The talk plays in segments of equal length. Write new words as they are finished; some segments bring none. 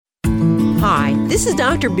Hi, this is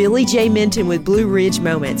Dr. Billy J. Minton with Blue Ridge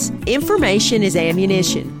Moments. Information is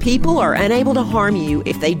ammunition. People are unable to harm you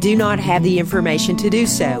if they do not have the information to do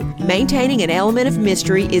so. Maintaining an element of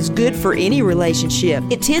mystery is good for any relationship.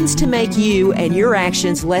 It tends to make you and your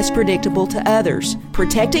actions less predictable to others.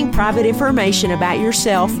 Protecting private information about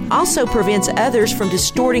yourself also prevents others from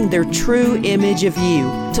distorting their true image of you.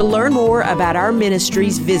 To learn more about our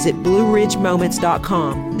ministries, visit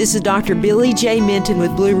BlueRidgeMoments.com. This is Dr. Billy J. Minton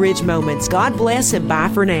with Blue Ridge Moments. God bless and bye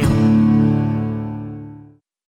for now.